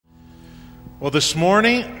Well, this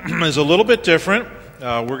morning is a little bit different.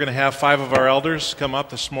 We're going to have 5 of our elders come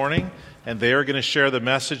up this morning, and they are going to share the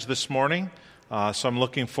message this morning. So I'm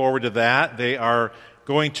looking forward to that. They are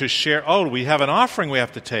going to share. Oh, we have an offering we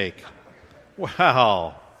have to take.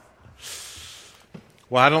 Wow.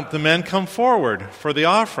 Why don't the men come forward for the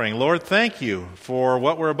offering? Lord, thank you for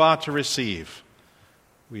what we're about to receive.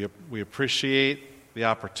 We appreciate the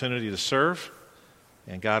opportunity to serve.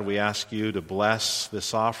 And God, we ask you to bless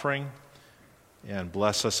this offering and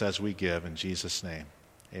bless us as we give. In Jesus' name,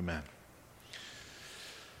 amen.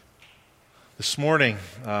 This morning,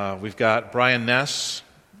 we've got Brian Ness,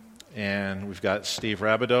 and we've got Steve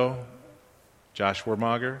Rabideau, Josh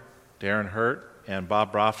Wermager, Darren Hurt, and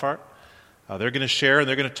Bob Brafart. They're going to share, and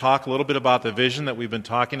they're going to talk a little bit about the vision that we've been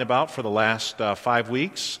talking about for the last 5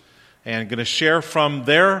 weeks, and going to share from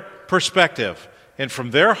their perspective and from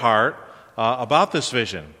their heart about this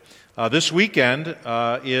vision. This weekend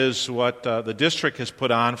is what the district has put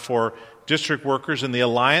on for district workers in the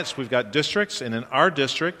Alliance. We've got districts, and in our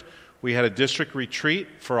district, we had a district retreat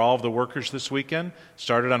for all of the workers this weekend.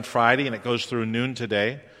 Started on Friday, and it goes through noon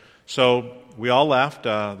today. So we all left,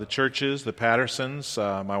 the churches, the Pattersons,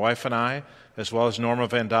 my wife and I, as well as Norma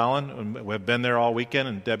Van Dalen. We have been there all weekend,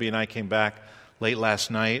 and Debbie and I came back late last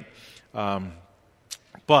night. But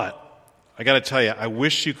I got to tell you, I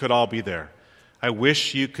wish you could all be there. I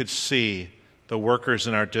wish you could see the workers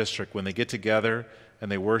in our district when they get together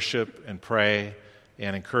and they worship and pray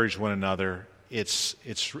and encourage one another. It's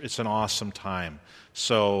an awesome time.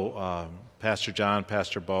 So Pastor John,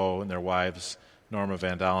 Pastor Bo, and their wives, Norma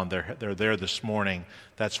Van Dalen, they're there this morning.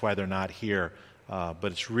 That's why they're not here. But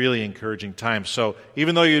it's really encouraging time. So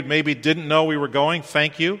even though you maybe didn't know we were going,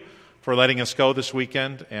 thank you for letting us go this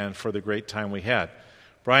weekend and for the great time we had.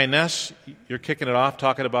 Brian Ness, you're kicking it off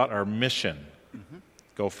talking about our mission. Mm-hmm.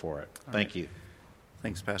 Go for it. Thank you.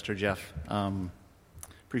 Thanks, Pastor Jeff.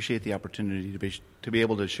 Appreciate the opportunity to be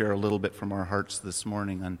able to share a little bit from our hearts this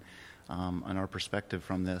morning on our perspective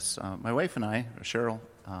from this. My wife and I, Cheryl,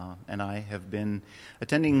 and I have been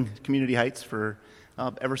attending Community Heights for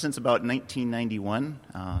ever since about 1991.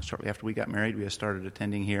 Shortly after we got married, we started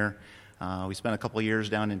attending here. We spent a couple of years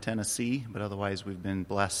down in Tennessee, but otherwise we've been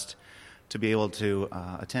blessed to be able to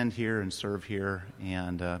attend here and serve here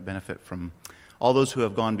and benefit from all those who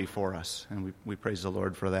have gone before us, and we praise the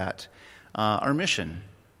Lord for that. Our mission,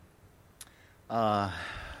 to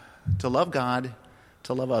love God,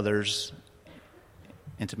 to love others,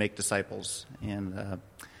 and to make disciples. And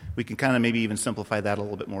we can kind of maybe even simplify that a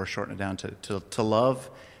little bit more, shorten it down to love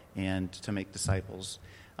and to make disciples.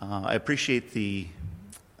 I appreciate the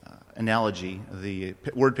analogy, the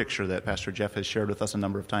word picture that Pastor Jeff has shared with us a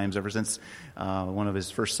number of times ever since one of his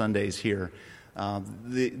first Sundays here.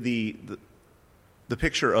 The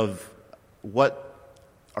picture of what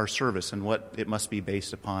our service and what it must be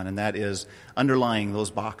based upon, and that is underlying those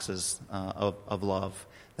boxes of love,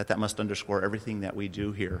 that must underscore everything that we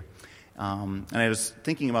do here. And I was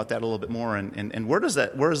thinking about that a little bit more, and where is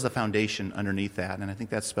the foundation underneath that? And I think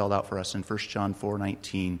that's spelled out for us in 1 John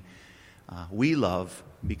 4:19. We love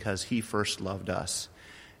because he first loved us.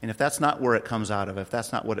 And if that's not where it comes out of, if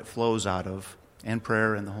that's not what it flows out of, and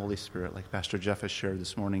prayer and the Holy Spirit, like Pastor Jeff has shared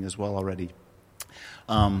this morning as well already,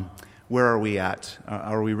 where are we at?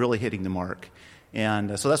 Are we really hitting the mark?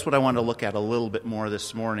 And so that's what I wanted to look at a little bit more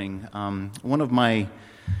this morning. One of my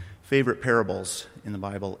favorite parables in the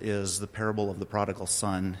Bible is the parable of the prodigal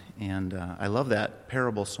son. And I love that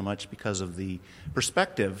parable so much because of the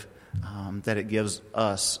perspective that it gives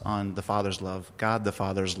us on the Father's love, God the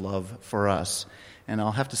Father's love for us. And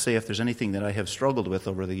I'll have to say, if there's anything that I have struggled with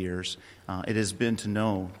over the years, it has been to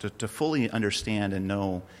know, to fully understand and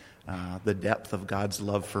know the depth of God's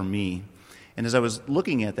love for me. And as I was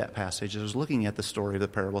looking at that passage, I was looking at the story of the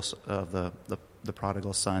parable of the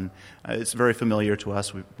prodigal son. It's very familiar to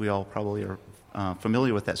us. We all probably are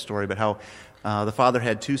familiar with that story, but how the father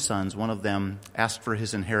had 2 sons. One of them asked for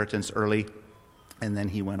his inheritance early, and then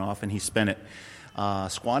he went off and he spent it,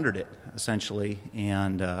 squandered it, essentially,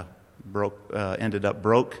 and ended up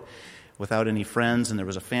broke without any friends, and there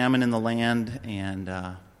was a famine in the land, and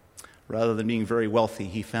rather than being very wealthy,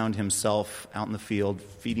 he found himself out in the field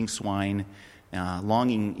feeding swine,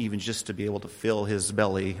 longing even just to be able to fill his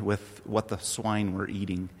belly with what the swine were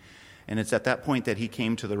eating. And it's at that point that he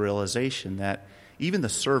came to the realization that even the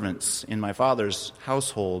servants in my father's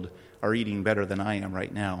household are eating better than I am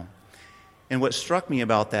right now. And what struck me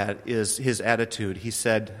about that is his attitude. He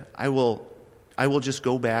said, I will just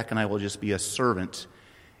go back and I will just be a servant,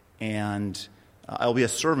 and I'll be a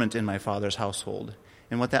servant in my father's household.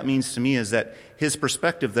 And what that means to me is that his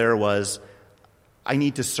perspective there was, I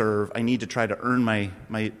need to serve, I need to try to earn my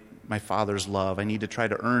my Father's love. I need to try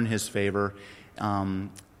to earn His favor. And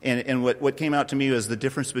what came out to me was the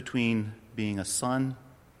difference between being a son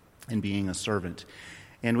and being a servant.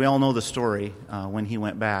 And we all know the story. When he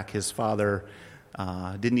went back, his father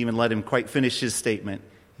didn't even let him quite finish his statement.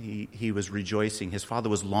 He was rejoicing. His father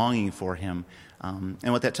was longing for him.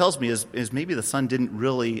 And what that tells me is maybe the son didn't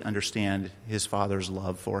really understand his father's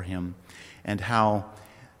love for him, and how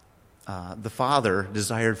the father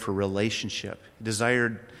desired for relationship,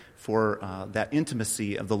 desired for that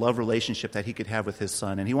intimacy of the love relationship that he could have with his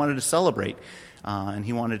son. And he wanted to celebrate, and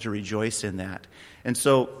he wanted to rejoice in that. And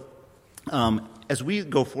so as we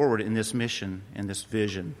go forward in this mission and this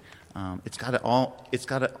vision, it's got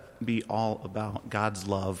to be all about God's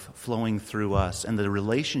love flowing through us and the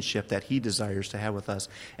relationship that He desires to have with us.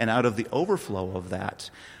 And out of the overflow of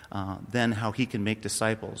that, then how He can make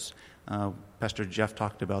disciples. Pastor Jeff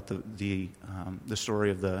talked about the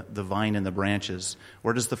story of the vine and the branches.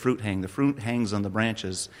 Where does the fruit hang? The fruit hangs on the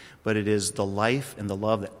branches, but it is the life and the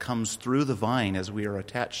love that comes through the vine as we are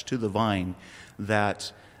attached to the vine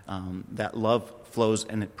that love flows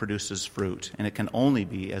and it produces fruit. And it can only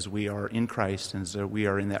be as we are in Christ and as we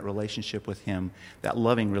are in that relationship with Him, that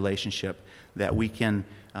loving relationship, that we can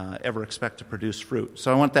ever expect to produce fruit.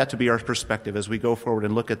 So I want that to be our perspective as we go forward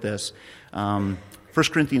and look at this. 1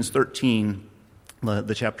 Corinthians 13,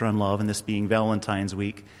 the chapter on love, and this being Valentine's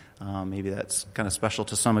week, maybe that's kind of special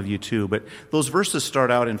to some of you too. But those verses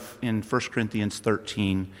start out in 1 Corinthians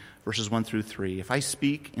 13, verses 1 through 3. If I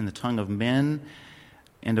speak in the tongue of men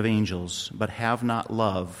and of angels, but have not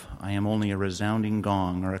love, I am only a resounding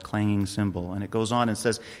gong or a clanging cymbal. And it goes on and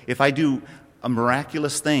says, if I do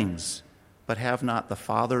miraculous things, but have not the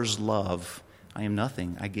Father's love, I am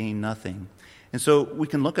nothing, I gain nothing. And so we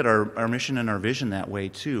can look at our mission and our vision that way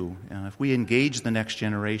too. If we engage the next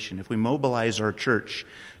generation, if we mobilize our church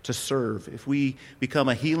to serve, if we become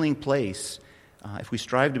a healing place, if we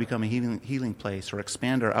strive to become a healing place or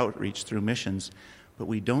expand our outreach through missions, but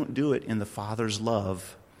we don't do it in the Father's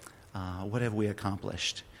love, what have we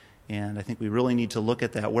accomplished? And I think we really need to look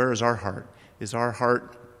at that. Where is our heart? Is our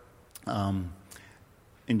heart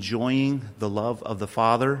enjoying the love of the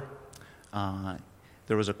Father?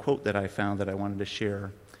 There was a quote that I found that I wanted to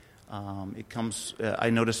share. I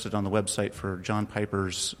noticed it on the website for John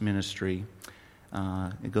Piper's ministry.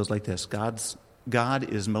 It goes like this: God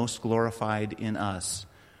is most glorified in us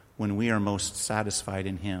when we are most satisfied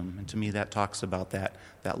in Him. And to me, that talks about that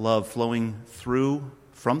love flowing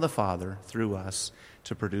from the Father through us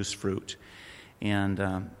to produce fruit. And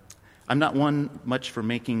I'm not one much for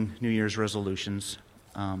making New Year's resolutions,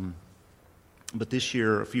 but this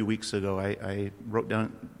year, a few weeks ago, I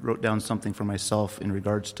wrote down something for myself in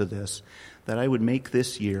regards to this, that I would make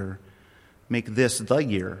this the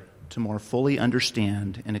year to more fully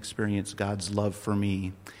understand and experience God's love for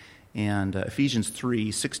me. And Ephesians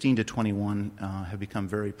 3, 16 to 21 have become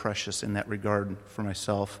very precious in that regard for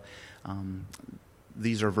myself.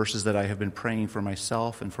 These are verses that I have been praying for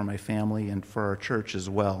myself and for my family and for our church as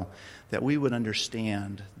well, that we would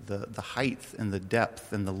understand the height and the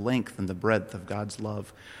depth and the length and the breadth of God's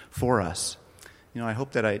love for us. I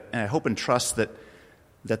hope and trust that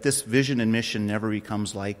this vision and mission never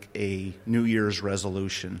becomes like a New Year's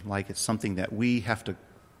resolution, like it's something that we have to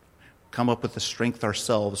come up with the strength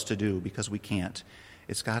ourselves to do, because we can't.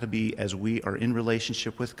 It's got to be as we are in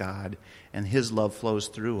relationship with God and His love flows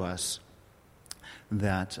through us,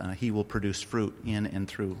 that He will produce fruit in and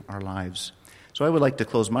through our lives. So I would like to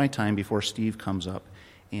close my time before Steve comes up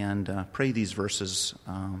and pray these verses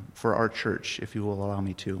for our church, if you will allow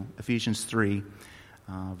me to. Ephesians 3,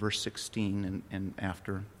 verse 16 and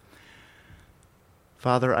after.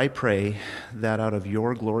 Father, I pray that out of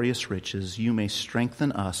your glorious riches you may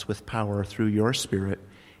strengthen us with power through your Spirit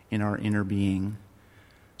in our inner being,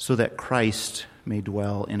 so that Christ may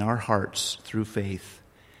dwell in our hearts through faith.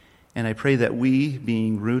 And I pray that we,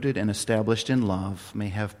 being rooted and established in love, may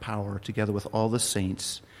have power, together with all the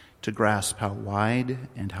saints, to grasp how wide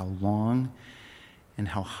and how long and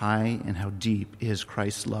how high and how deep is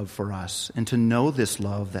Christ's love for us, and to know this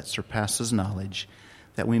love that surpasses knowledge,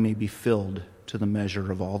 that we may be filled to the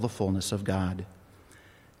measure of all the fullness of God.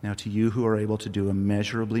 Now to you who are able to do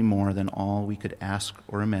immeasurably more than all we could ask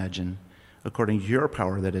or imagine, according to your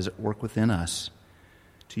power that is at work within us,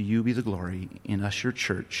 to you be the glory in us, your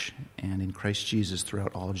church, and in Christ Jesus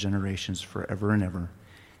throughout all generations, forever and ever.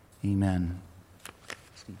 Amen.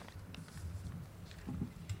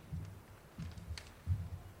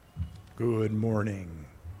 Good morning.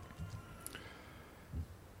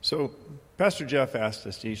 So, Pastor Jeff asked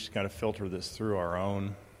us to each kind of filter this through our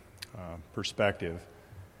own perspective.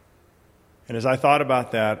 And as I thought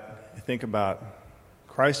about that, I think about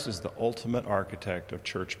Christ is the ultimate architect of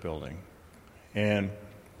church building. And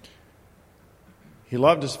he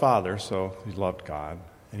loved his Father, so he loved God.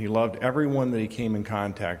 And he loved everyone that he came in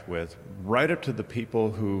contact with, right up to the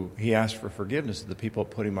people who he asked for forgiveness, the people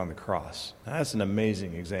that put him on the cross. Now, that's an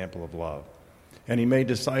amazing example of love. And he made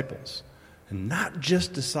disciples. And not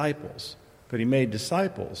just disciples, but he made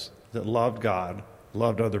disciples that loved God,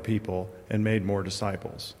 loved other people, and made more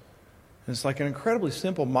disciples. And it's like an incredibly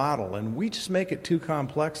simple model, and we just make it too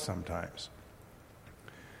complex sometimes.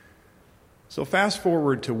 So fast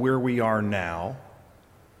forward to where we are now,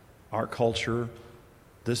 our culture,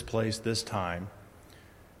 this place, this time.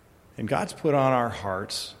 And God's put on our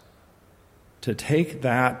hearts to take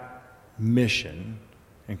that mission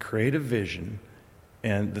and create a vision,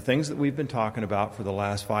 and the things that we've been talking about for the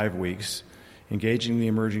last 5 weeks, engaging the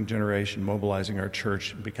emerging generation, mobilizing our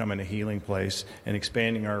church, becoming a healing place, and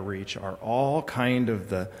expanding our reach are all kind of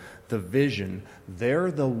the vision.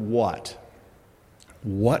 They're the what.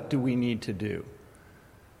 What do we need to do?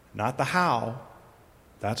 Not the how.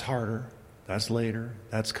 That's harder. That's later.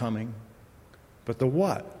 That's coming. But the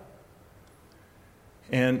what.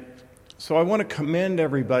 And so I want to commend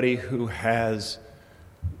everybody who has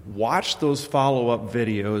watched those follow-up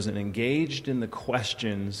videos and engaged in the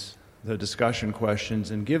questions, the discussion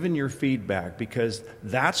questions, and given your feedback, because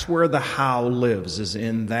that's where the how lives, is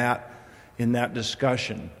in that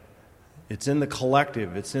discussion. It's in the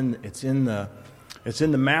collective. It's in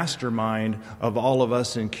the mastermind of all of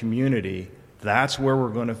us in community. That's where we're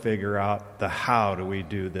going to figure out the how do we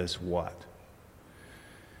do this what.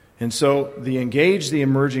 And so engage the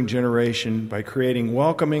emerging generation by creating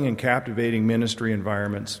welcoming and captivating ministry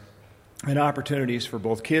environments and opportunities for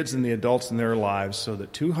both kids and the adults in their lives, so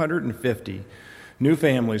that 250 new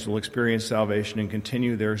families will experience salvation and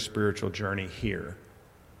continue their spiritual journey here.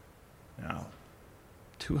 Now,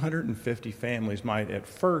 250 families might at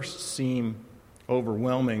first seem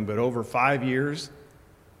overwhelming, but over 5 years,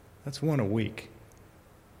 that's one a week.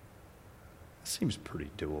 That seems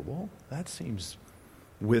pretty doable. That seems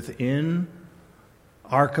within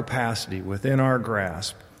our capacity, within our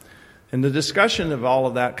grasp. And the discussion of all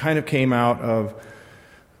of that kind of came out of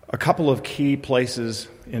a couple of key places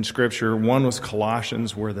in Scripture. One was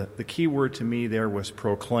Colossians, where the key word to me there was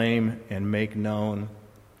proclaim and make known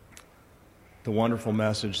the wonderful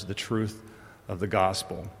message, the truth of the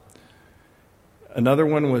gospel. Another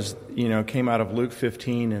one was, came out of Luke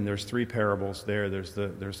 15, and there's 3 parables there. There's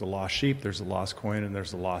the lost sheep, there's the lost coin, and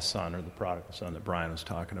there's the lost son, or the prodigal son that Brian was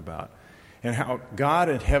talking about. And how God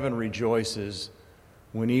in heaven rejoices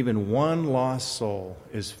when even one lost soul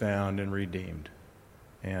is found and redeemed.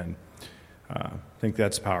 And I think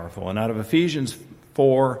that's powerful. And out of Ephesians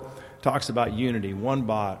 4, talks about unity, one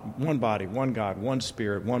body, one God, one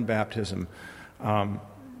Spirit, one baptism. I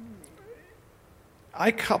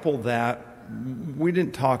couple that. We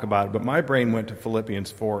didn't talk about it, but my brain went to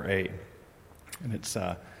Philippians 4:8. And it's,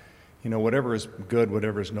 whatever is good,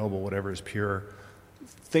 whatever is noble, whatever is pure,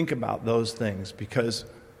 think about those things. Because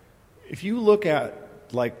if you look at,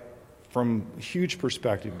 from a huge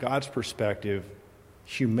perspective, God's perspective,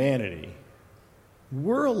 humanity,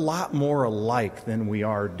 we're a lot more alike than we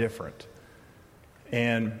are different.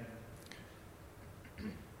 And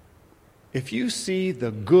if you see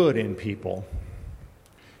the good in people,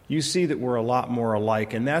 you see that we're a lot more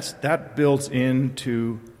alike, and that builds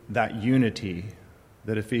into that unity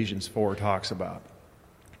that Ephesians 4 talks about.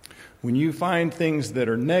 When you find things that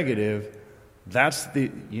are negative, that's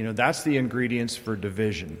the ingredients for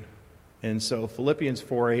division. And so Philippians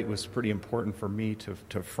 4:8 was pretty important for me to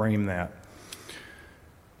frame that.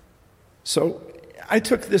 So I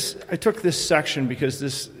took this section because the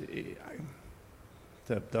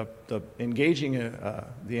engaging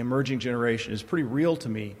the emerging generation is pretty real to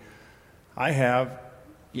me.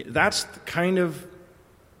 That's kind of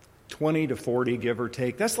 20 to 40, give or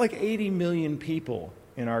take. That's like 80 million people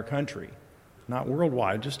in our country, not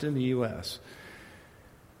worldwide, just in the U.S.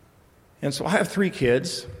 And so I have 3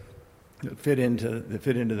 kids that fit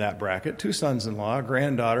into that bracket: 2 sons-in-law, a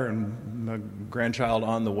granddaughter, and a grandchild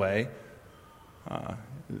on the way.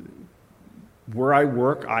 Where I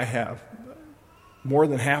work, I have more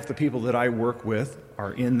than half the people that I work with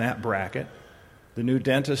are in that bracket. The new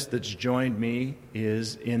dentist that's joined me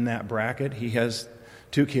is in that bracket. He has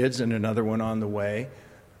 2 kids and another one on the way.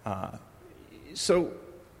 So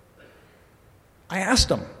I asked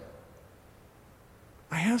him,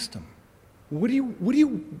 what are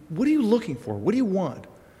you looking for? What do you want?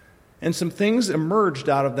 And some things emerged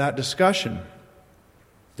out of that discussion.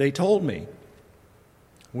 They told me,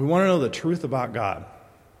 we want to know the truth about God.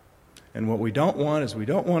 And what we don't want is we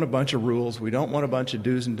don't want a bunch of rules. We don't want a bunch of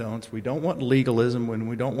do's and don'ts. We don't want legalism when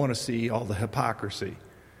we don't want to see all the hypocrisy.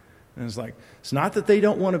 And it's like, it's not that they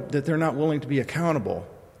don't want to, that they're not willing to be accountable.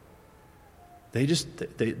 They're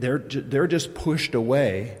just pushed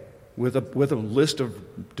away with a list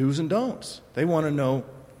of do's and don'ts. They want to know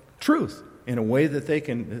truth in a way that they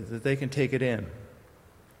can take it in.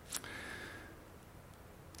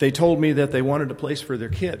 They told me that they wanted a place for their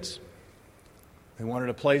kids. They wanted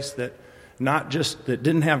a place that that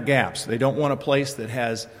didn't have gaps. They don't want a place that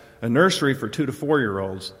has a nursery for 2 to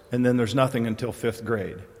 4-year-olds and then there's nothing until 5th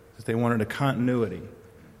grade. That they wanted a continuity,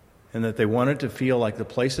 and that they wanted to feel like the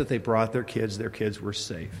place that they brought their kids were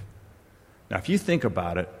safe. Now, if you think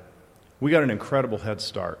about it, we got an incredible head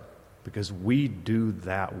start because we do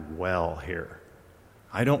that well here.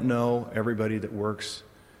 I don't know everybody that works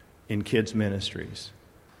in kids' ministries,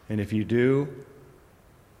 and if you do,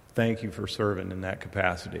 thank you for serving in that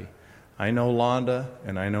capacity. I know Londa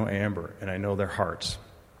and I know Amber, and I know their hearts.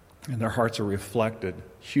 And their hearts are reflected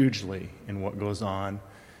hugely in what goes on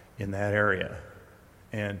in that area.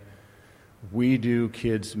 And we do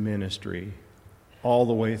kids' ministry all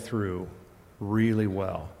the way through really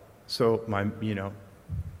well. So,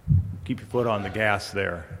 keep your foot on the gas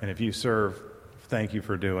there. And if you serve, thank you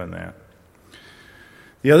for doing that.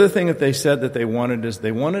 The other thing that they said that they wanted is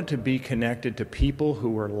they wanted to be connected to people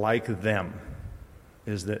who were like them.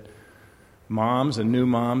 Is that moms and new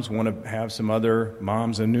moms want to have some other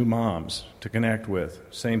moms and new moms to connect with.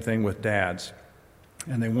 Same thing with dads.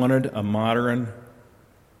 And they wanted a modern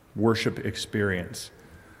worship experience.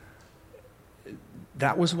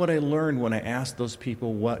 That was what I learned when I asked those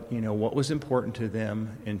people what was important to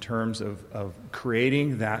them in terms of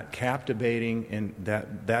creating that captivating and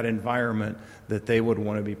that environment that they would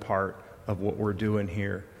want to be part of what we're doing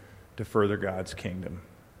here to further God's kingdom.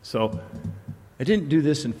 So I didn't do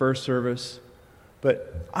this in first service,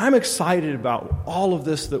 but I'm excited about all of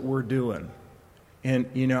this that we're doing. And,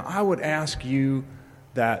 I would ask you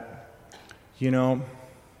that,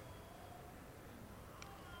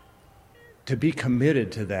 to be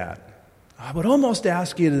committed to that. I would almost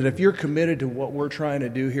ask you that if you're committed to what we're trying to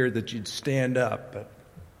do here, that you'd stand up, but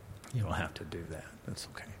you don't have to do that. That's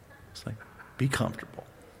okay. It's like, be comfortable.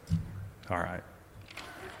 All right.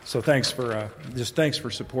 So thanks for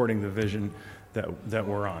supporting the vision that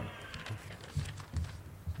we're on.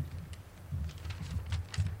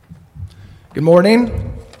 Good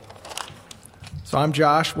morning. So I'm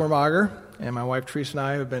Josh Wormager, and my wife Teresa and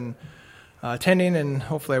I have been attending and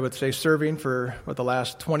hopefully I would say serving for the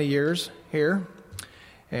last 20 years here.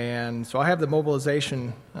 And so I have the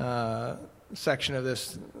mobilization section of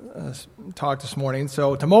this talk this morning.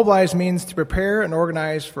 So to mobilize means to prepare and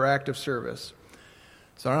organize for active service.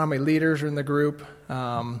 So I don't know how many leaders are in the group,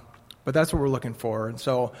 but that's what we're looking for. And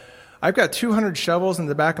so I've got 200 shovels in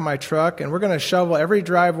the back of my truck, and we're going to shovel every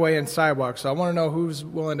driveway and sidewalk. So I want to know who's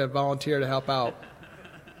willing to volunteer to help out.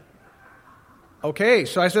 Okay,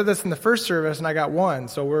 so I said this in the first service, and I got 1.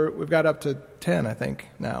 So we've got up to 10, I think,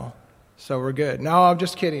 now. So we're good. No, I'm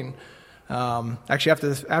just kidding. Actually,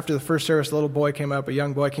 after the first service, a young boy came up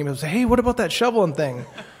and said, "Hey, what about that shoveling thing?"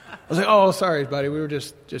 I was like, "Oh, sorry, buddy. We were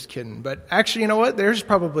just kidding." But actually, you know what? There's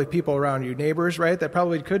probably people around you, neighbors, right, that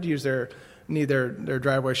probably could need their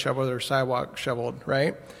driveway shoveled or sidewalk shoveled,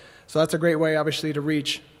 right? So that's a great way, obviously, to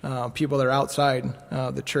reach people that are outside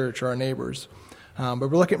the church or our neighbors. But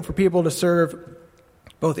we're looking for people to serve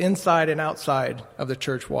both inside and outside of the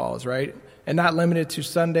church walls, right? And not limited to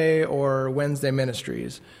Sunday or Wednesday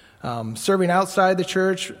ministries. Serving outside the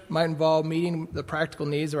church might involve meeting the practical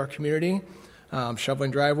needs of our community,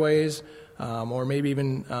 shoveling driveways, or maybe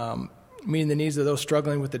even meeting the needs of those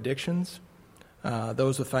struggling with addictions,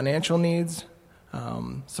 those with financial needs,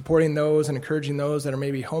 supporting those and encouraging those that are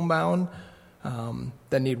maybe homebound,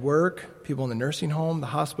 that need work, people in the nursing home, the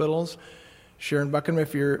hospitals. Sharon Buckman,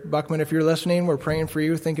 if you're listening, we're praying for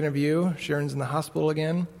you, thinking of you. Sharon's in the hospital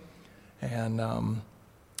again. And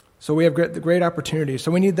so we have great opportunities.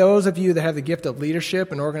 So we need those of you that have the gift of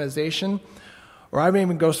leadership and organization, or I may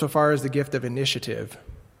even go so far as the gift of initiative.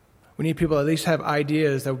 We need people that at least have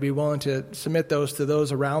ideas that would be willing to submit those to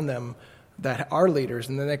those around them that are leaders,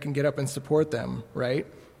 and then they can get up and support them, right?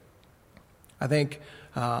 I think,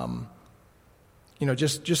 showing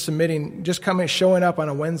up on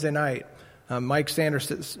a Wednesday night. Mike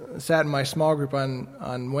Sanders sat in my small group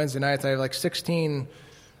on Wednesday nights. I have like 16,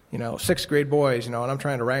 6th grade boys, and I'm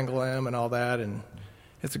trying to wrangle them and all that, and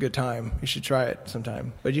it's a good time. You should try it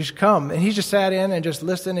sometime. But you should come. And he just sat in and just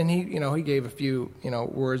listened, and he gave a few,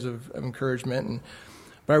 words of encouragement.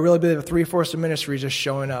 But I really believe that 3/4 of ministry is just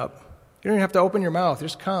showing up. You don't even have to open your mouth.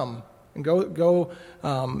 Just come. And go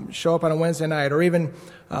show up on a Wednesday night, or even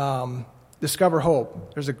Discover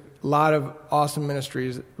Hope. There's a lot of awesome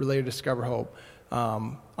ministries related to Discover Hope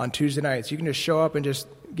on Tuesday nights. You can just show up and just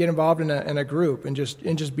get involved in a group and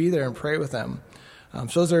just be there and pray with them.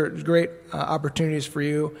 So those are great opportunities for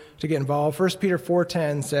you to get involved. 1 Peter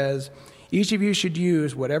 4:10 says, "Each of you should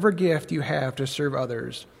use whatever gift you have to serve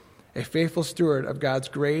others, a faithful steward of God's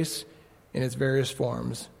grace in its various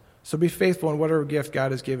forms." So be faithful in whatever gift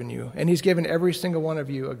God has given you. And he's given every single one of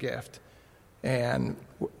you a gift. And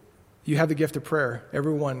you have the gift of prayer.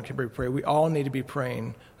 Everyone can pray. We all need to be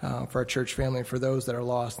praying for our church family and for those that are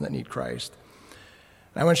lost and that need Christ.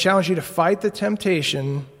 And I want to challenge you to fight the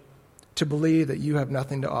temptation to believe that you have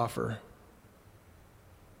nothing to offer.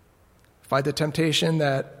 Fight the temptation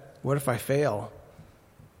that, what if I fail?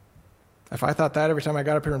 If I thought that every time I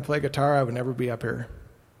got up here and played guitar, I would never be up here.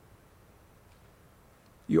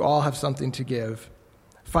 You all have something to give.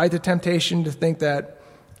 Fight the temptation to think that,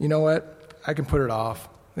 you know what, I can put it off.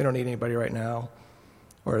 They don't need anybody right now.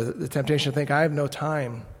 Or the temptation to think, I have no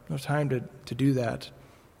time to do that.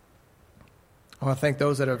 I want to thank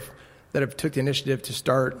those that have took the initiative to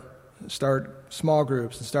start small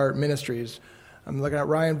groups and start ministries. I'm looking at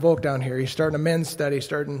Ryan Volk down here. He's starting a men's study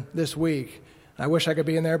starting this week. I wish I could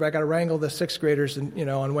be in there, but I got to wrangle the sixth graders,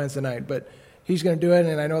 on Wednesday night. But he's going to do it,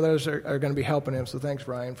 and I know those are going to be helping him. So thanks,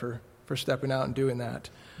 Ryan, for stepping out and doing that.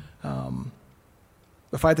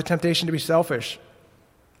 But fight the temptation to be selfish.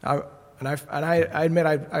 I admit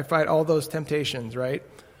I fight all those temptations, right?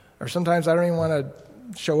 Or sometimes I don't even want to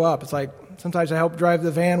show up. It's like sometimes I help drive the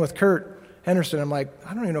van with Kurt Henderson. I'm like,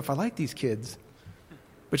 I don't even know if I like these kids.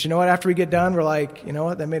 But you know what? After we get done, we're like, you know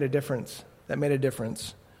what? That made a difference.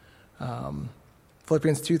 Philippians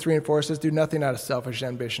 2:3-4 says, "Do nothing out of selfish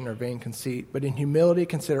ambition or vain conceit, but in humility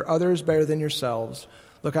consider others better than yourselves.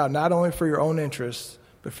 Look out not only for your own interests,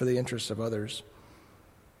 but for the interests of others."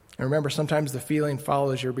 And remember, sometimes the feeling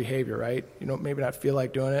follows your behavior, right? You don't maybe not feel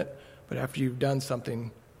like doing it, but after you've done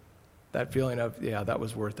something, that feeling of, yeah, that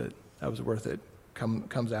was worth it,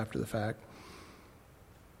 comes after the fact.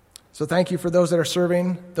 So thank you for those that are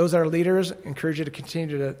serving. Those that are leaders, encourage you to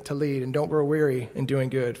continue to lead, and don't grow weary in doing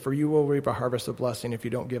good, for you will reap a harvest of blessing if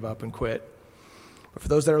you don't give up and quit. But for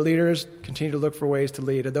those that are leaders, continue to look for ways to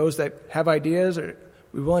lead. And those that have ideas, are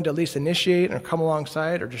we willing to at least initiate or come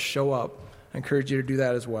alongside or just show up? I encourage you to do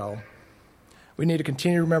that as well. We need to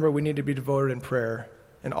continue to remember we need to be devoted in prayer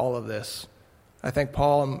in all of this. I thank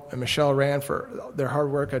Paul and Michelle Rand for their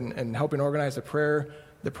hard work and helping organize the prayer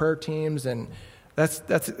teams, and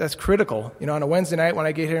that's critical. On a Wednesday night when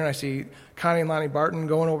I get here and I see Connie and Lonnie Barton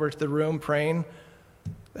going over to the room praying,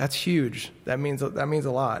 that's huge. That means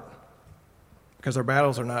a lot, because our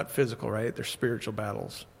battles are not physical, right? They're spiritual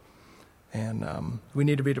battles, and we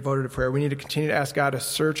need to be devoted to prayer. We need to continue to ask God to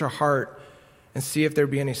search our heart and see if there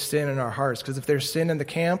be any sin in our hearts, because if there's sin in the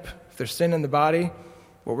camp, if there's sin in the body,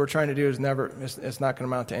 what we're trying to do is it's not going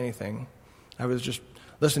to amount to anything. I was just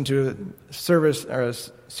listening to a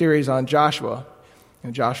series on Joshua.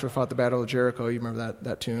 And Joshua fought the battle of Jericho. You remember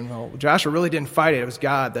that tune? Well, Joshua really didn't fight it. It was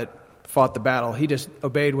God that fought the battle. He just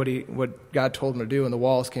obeyed what God told him to do, and the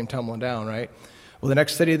walls came tumbling down, right? Well, the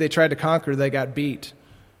next city they tried to conquer, they got beat,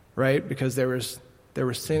 right? Because there was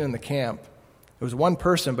sin in the camp. It was one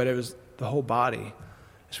person, but it was the whole body.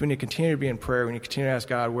 So we need to continue to be in prayer. We need to continue to ask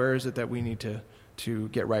God, where is it that we need to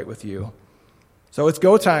get right with you? So it's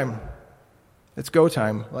go time. It's go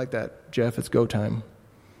time. I like that, Jeff. It's go time.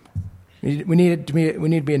 We need to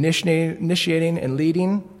be initiating and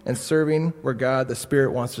leading and serving where God, the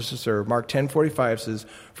Spirit, wants us to serve. Mark 10:45 says,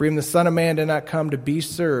 "For even the Son of Man did not come to be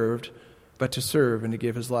served, but to serve and to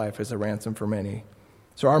give his life as a ransom for many."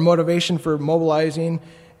 So our motivation for mobilizing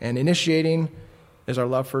and initiating is our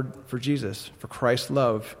love for Jesus. For Christ's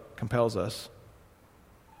love compels us,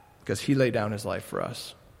 because he laid down his life for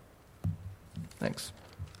us. Thanks.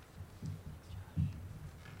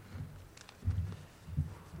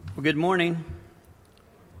 Well, good morning.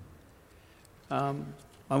 My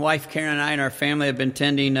wife Karen and I and our family have been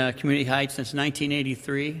attending Community Heights since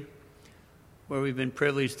 1983, where we've been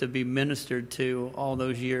privileged to be ministered to all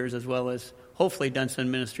those years, as well as hopefully done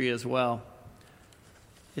some ministry as well.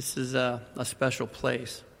 This is a special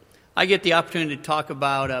place. I get the opportunity to talk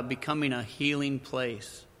about becoming a healing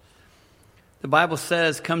place. The Bible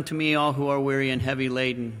says, "Come to me, all who are weary and heavy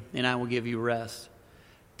laden, and I will give you rest.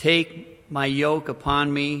 Take my yoke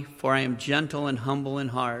upon me, for I am gentle and humble in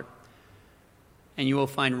heart, and you will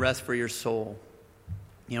find rest for your soul."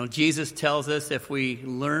 Jesus tells us if we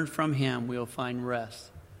learn from him, we'll find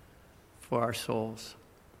rest for our souls.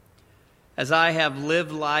 As I have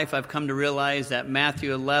lived life, I've come to realize that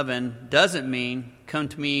Matthew 11 doesn't mean, "Come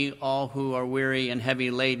to me, all who are weary and heavy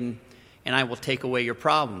laden, and I will take away your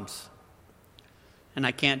problems." And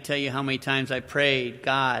I can't tell you how many times I prayed,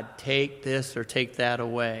 "God, take this or take that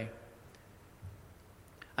away."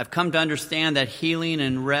 I've come to understand that healing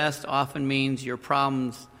and rest often means your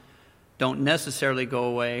problems don't necessarily go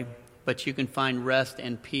away, but you can find rest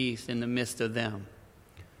and peace in the midst of them.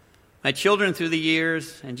 My children through the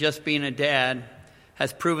years, and just being a dad,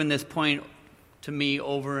 has proven this point to me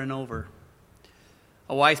over and over.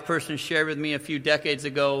 A wise person shared with me a few decades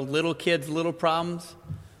ago, little kids, little problems,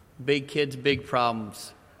 big kids, big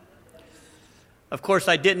problems. Of course,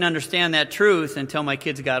 I didn't understand that truth until my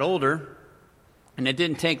kids got older, and it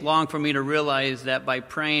didn't take long for me to realize that by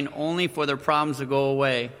praying only for their problems to go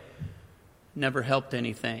away never helped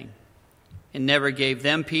anything. It never gave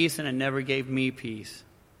them peace, and it never gave me peace.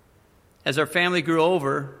 As our family grew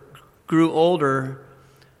older,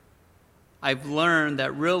 I've learned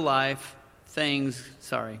that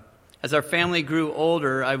As our family grew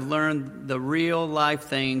older, I've learned the real life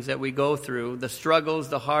things that we go through, the struggles,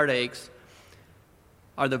 the heartaches,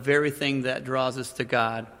 are the very thing that draws us to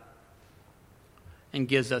God and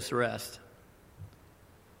gives us rest.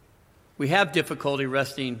 We have difficulty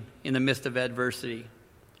resting in the midst of adversity.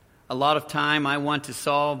 A lot of time I want to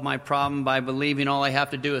solve my problem by believing all I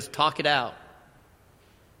have to do is talk it out.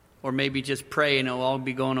 Or maybe just pray and it'll all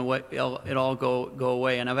be going away. It'll all go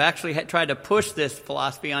away. And I've actually tried to push this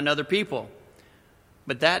philosophy on other people.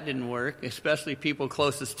 But that didn't work, especially people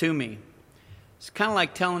closest to me. It's kind of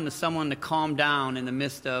like telling someone to calm down in the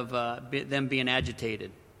midst of them being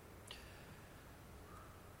agitated.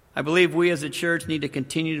 I believe we as a church need to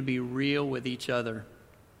continue to be real with each other.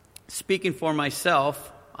 Speaking for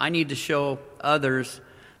myself, I need to show others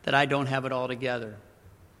that I don't have it all together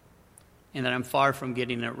and that I'm far from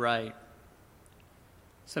getting it right.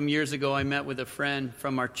 Some years ago, I met with a friend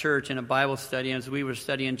from our church in a Bible study, and as we were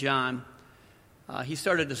studying John, he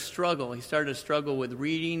started to struggle. He started to struggle with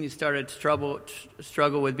reading. He started to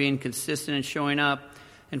struggle with being consistent and showing up.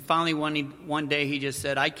 And finally, one day, he just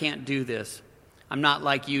said, "I can't do this. I'm not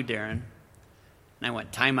like you, Darren." And I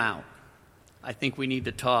went, "Time out. I think we need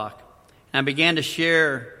to talk." And I began to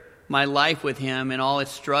share my life with him and all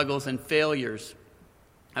its struggles and failures.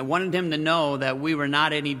 I wanted him to know that we were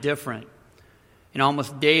not any different. And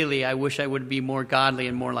almost daily, I wish I would be more godly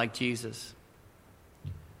and more like Jesus.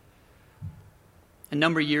 A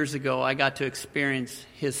number of years ago, I got to experience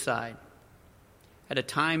his side. At a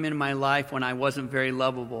time in my life when I wasn't very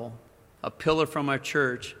lovable, a pillar from our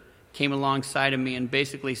church came alongside of me and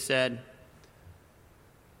basically said,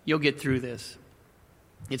 "You'll get through this.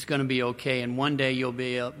 It's going to be okay, and one day you'll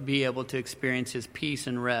be able to experience his peace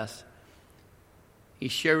and rest." He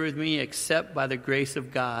shared with me, "Except by the grace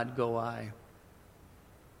of God go I."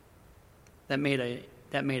 That made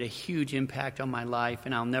a huge impact on my life,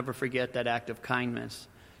 and I'll never forget that act of kindness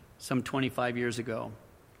some 25 years ago.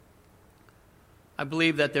 I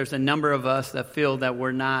believe that there's a number of us that feel that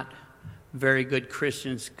we're not very good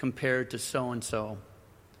Christians compared to so-and-so.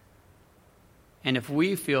 And if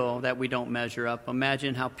we feel that we don't measure up,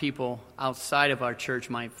 imagine how people outside of our church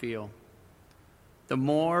might feel. The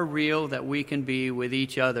more real that we can be with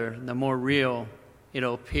each other, the more real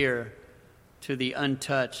it'll appear to the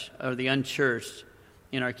untouched or the unchurched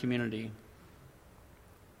in our community.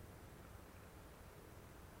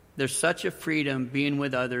 There's such a freedom being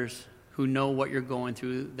with others who know what you're going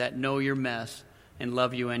through, that know your mess and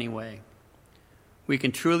love you anyway. We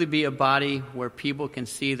can truly be a body where people can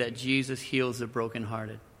see that Jesus heals the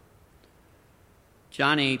brokenhearted.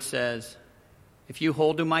 John 8 says, "If you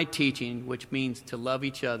hold to my teaching," which means to love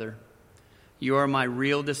each other, "you are my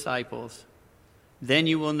real disciples. Then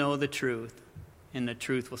you will know the truth, and the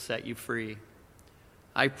truth will set you free."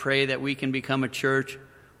 I pray that we can become a church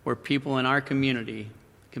where people in our community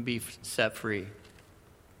can be set free.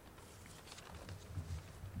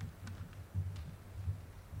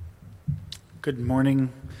 Good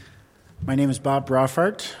morning. My name is Bob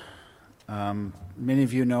Brauffart. Many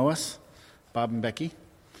of you know us, Bob and Becky.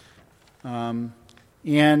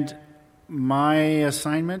 And my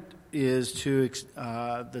assignment is to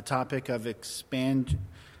the topic of expand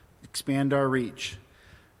our reach.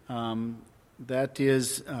 That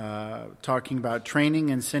is talking about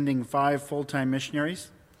training and sending 5 full-time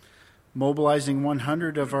missionaries, mobilizing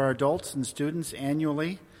 100 of our adults and students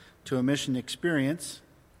annually to a mission experience,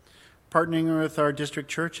 partnering with our district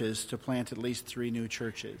churches to plant at least 3 new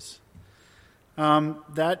churches.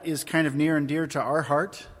 That is kind of near and dear to our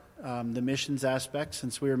heart, the missions aspect,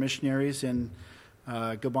 since we are missionaries in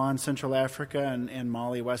Gabon, Central Africa, and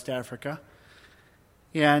Mali, West Africa.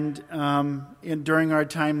 And during our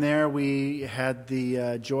time there, we had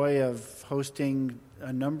the joy of hosting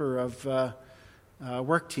a number of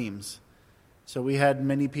work teams. So we had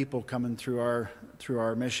many people coming through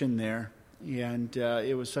our mission there, and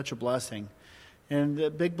it was such a blessing. And the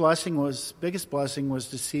biggest blessing was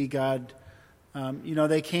to see God.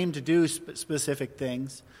 They came to do specific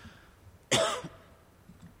things,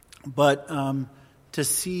 but to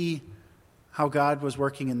see how God was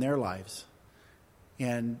working in their lives,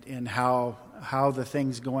 and how the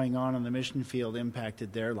things going on in the mission field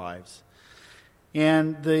impacted their lives.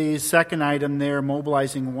 And the second item there,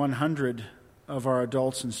 mobilizing 100 of our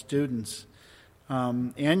adults and students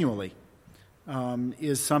annually,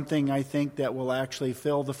 is something I think that will actually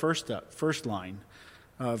fill the first line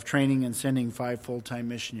of training and sending 5 full-time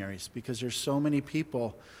missionaries, because there's so many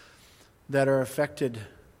people that are affected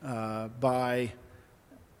by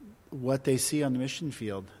what they see on the mission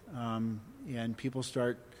field, and people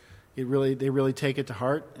they really take it to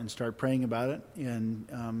heart and start praying about it,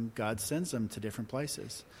 and God sends them to different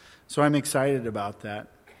places. So I'm excited about that.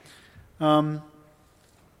 The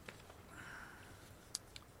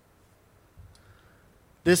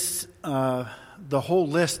whole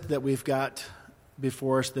list that we've got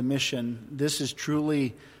before us, the mission, this is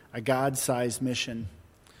truly a God-sized mission.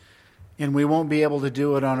 And we won't be able to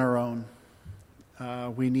do it on our own.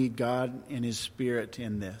 We need God and His Spirit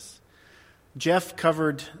in this.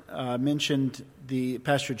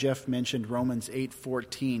 Pastor Jeff mentioned Romans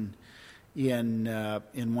 8:14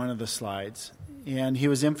 in one of the slides. And he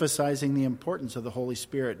was emphasizing the importance of the Holy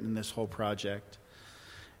Spirit in this whole project.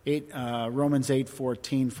 Romans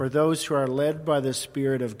 8:14, for those who are led by the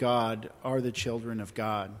Spirit of God are the children of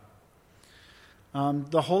God.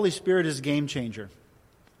 The Holy Spirit is a game changer.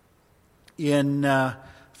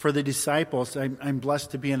 For the disciples, I'm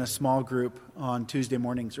blessed to be in a small group on Tuesday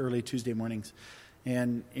mornings, early Tuesday mornings,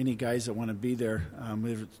 and any guys that want to be there,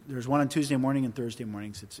 there's one on Tuesday morning and Thursday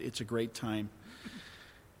mornings. It's a great time.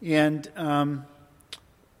 And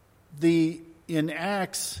in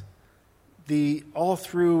Acts, all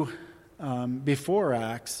through before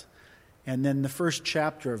Acts, and then the first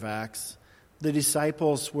chapter of Acts, the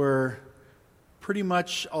disciples were pretty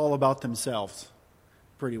much all about themselves,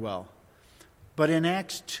 pretty well. But in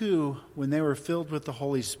Acts 2, when they were filled with the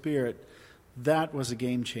Holy Spirit, that was a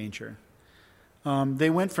game changer. They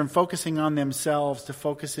went from focusing on themselves to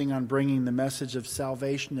focusing on bringing the message of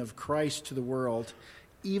salvation of Christ to the world,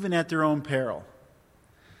 even at their own peril.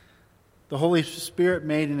 The Holy Spirit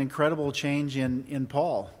made an incredible change in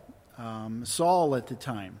Paul, Saul at the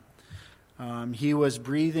time. He was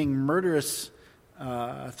breathing murderous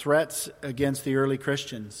threats against the early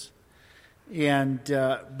Christians.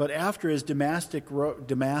 But after his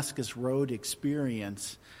Damascus Road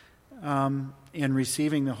experience in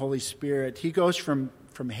receiving the Holy Spirit, he goes from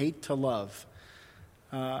hate to love.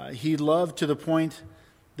 He loved to the point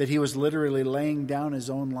that he was literally laying down his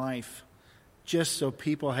own life just so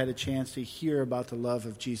people had a chance to hear about the love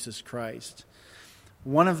of Jesus Christ.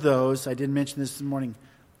 One of those, I didn't mention this morning,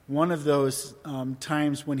 one of those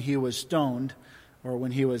times when he was stoned, or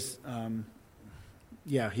when he was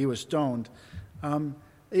stoned.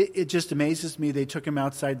 It just amazes me. They took him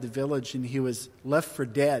outside the village and he was left for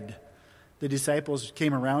dead. The disciples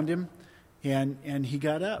came around him and he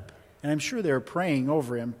got up. And I'm sure they were praying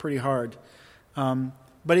over him pretty hard.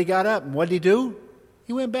 But he got up, and what did he do?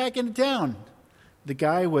 He went back into town. The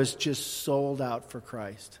guy was just sold out for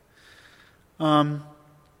Christ. The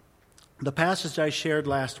passage I shared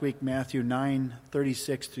last week, Matthew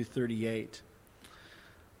 9:36 through 38.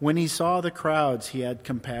 When he saw the crowds, he had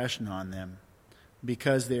compassion on them,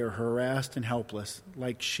 because they are harassed and helpless,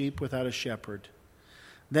 like sheep without a shepherd.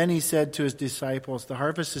 Then he said to his disciples, the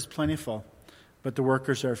harvest is plentiful, but the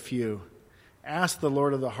workers are few. Ask the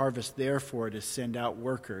Lord of the harvest, therefore, to send out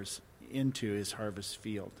workers into his harvest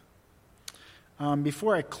field.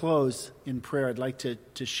 Before I close in prayer, I'd like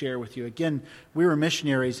to share with you. Again, we were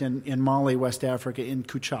missionaries in Mali, West Africa, in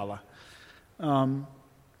Kuchala.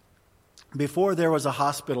 Before there was a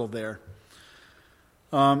hospital there,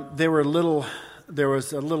 there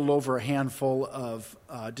was a little over a handful of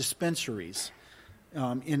dispensaries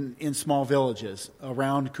in small villages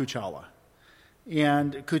around Kuchala.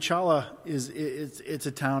 And Kuchala it's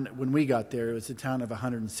a town, when we got there, it was a town of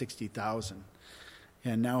 160,000.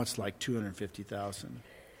 And now it's like 250,000.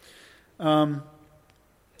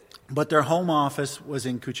 But their home office was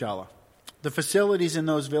in Kuchala. The facilities in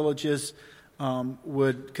those villages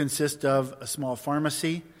would consist of a small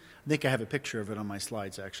pharmacy. I think I have a picture of it on my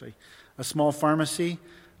slides, actually. A small pharmacy,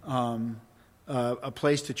 a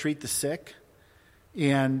place to treat the sick,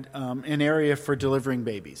 and an area for delivering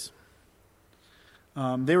babies.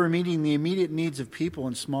 They were meeting the immediate needs of people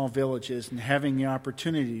in small villages and having the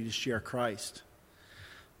opportunity to share Christ.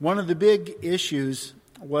 One of the big issues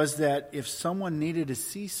was that if someone needed a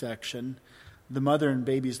C-section, the mother and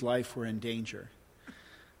baby's life were in danger,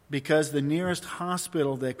 because the nearest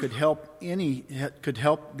hospital that could help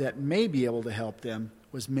that may be able to help them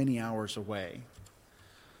was many hours away.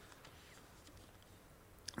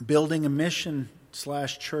 Building a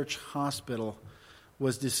mission/church hospital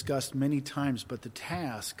was discussed many times, but the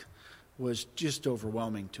task was just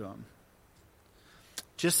overwhelming to them.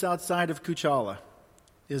 Just outside of Kuchala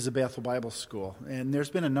is the Bethel Bible School, and there's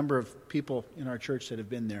been a number of people in our church that have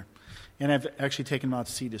been there, and I've actually taken them out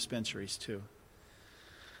to see dispensaries too.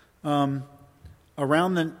 Around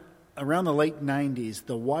the late 90s,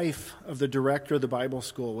 the wife of the director of the Bible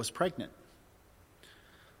school was pregnant.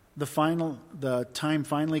 The time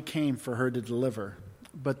finally came for her to deliver,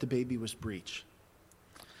 but the baby was breech.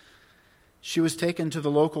 She was taken to the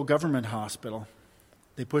local government hospital.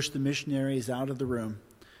 They pushed the missionaries out of the room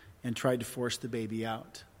and tried to force the baby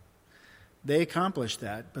out. They accomplished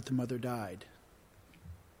that, but the mother died.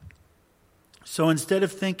 So instead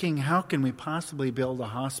of thinking, how can we possibly build a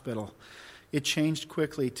hospital, it changed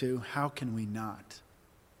quickly to, how can we not?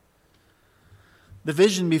 The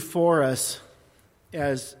vision before us,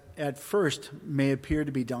 as at first may appear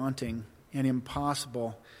to be daunting and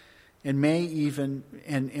impossible, and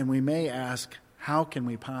we may ask, how can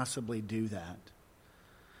we possibly do that?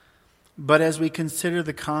 But as we consider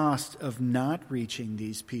the cost of not reaching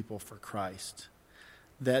these people for Christ,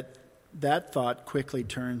 that thought quickly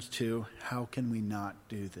turns to, how can we not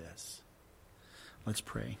do this? Let's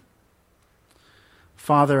pray.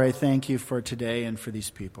 Father, I thank you for today and for these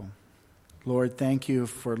people. Lord, thank you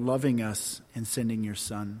for loving us and sending your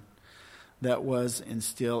Son. That was and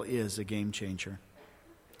still is a game changer.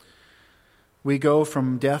 We go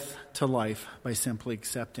from death to life by simply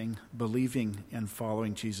accepting, believing, and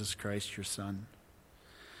following Jesus Christ, your Son.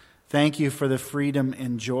 Thank you for the freedom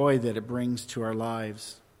and joy that it brings to our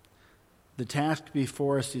lives. The task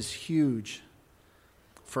before us is huge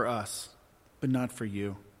for us, but not for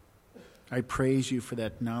you. I praise you for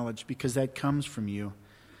that knowledge, because that comes from you,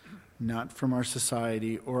 not from our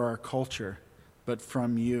society or our culture, but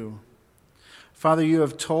from you. Father, you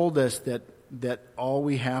have told us that all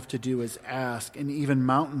we have to do is ask, and even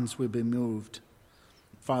mountains will be moved.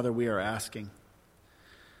 Father, we are asking.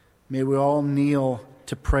 May we all kneel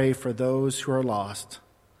to pray for those who are lost,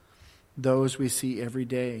 those we see every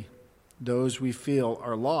day, those we feel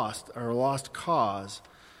are a lost cause,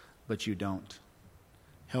 but you don't.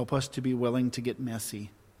 Help us to be willing to get messy,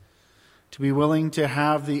 to be willing to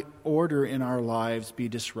have the order in our lives be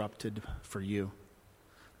disrupted for you.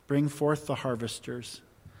 Bring forth the harvesters.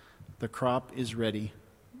 The crop is ready.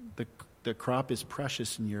 The crop is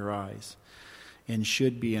precious in your eyes and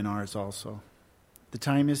should be in ours also. The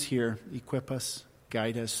time is here. Equip us,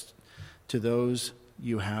 guide us to those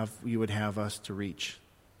you would have us to reach.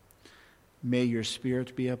 May your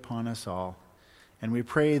Spirit be upon us all, and we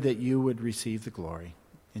pray that you would receive the glory.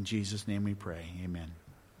 In Jesus' name we pray. Amen.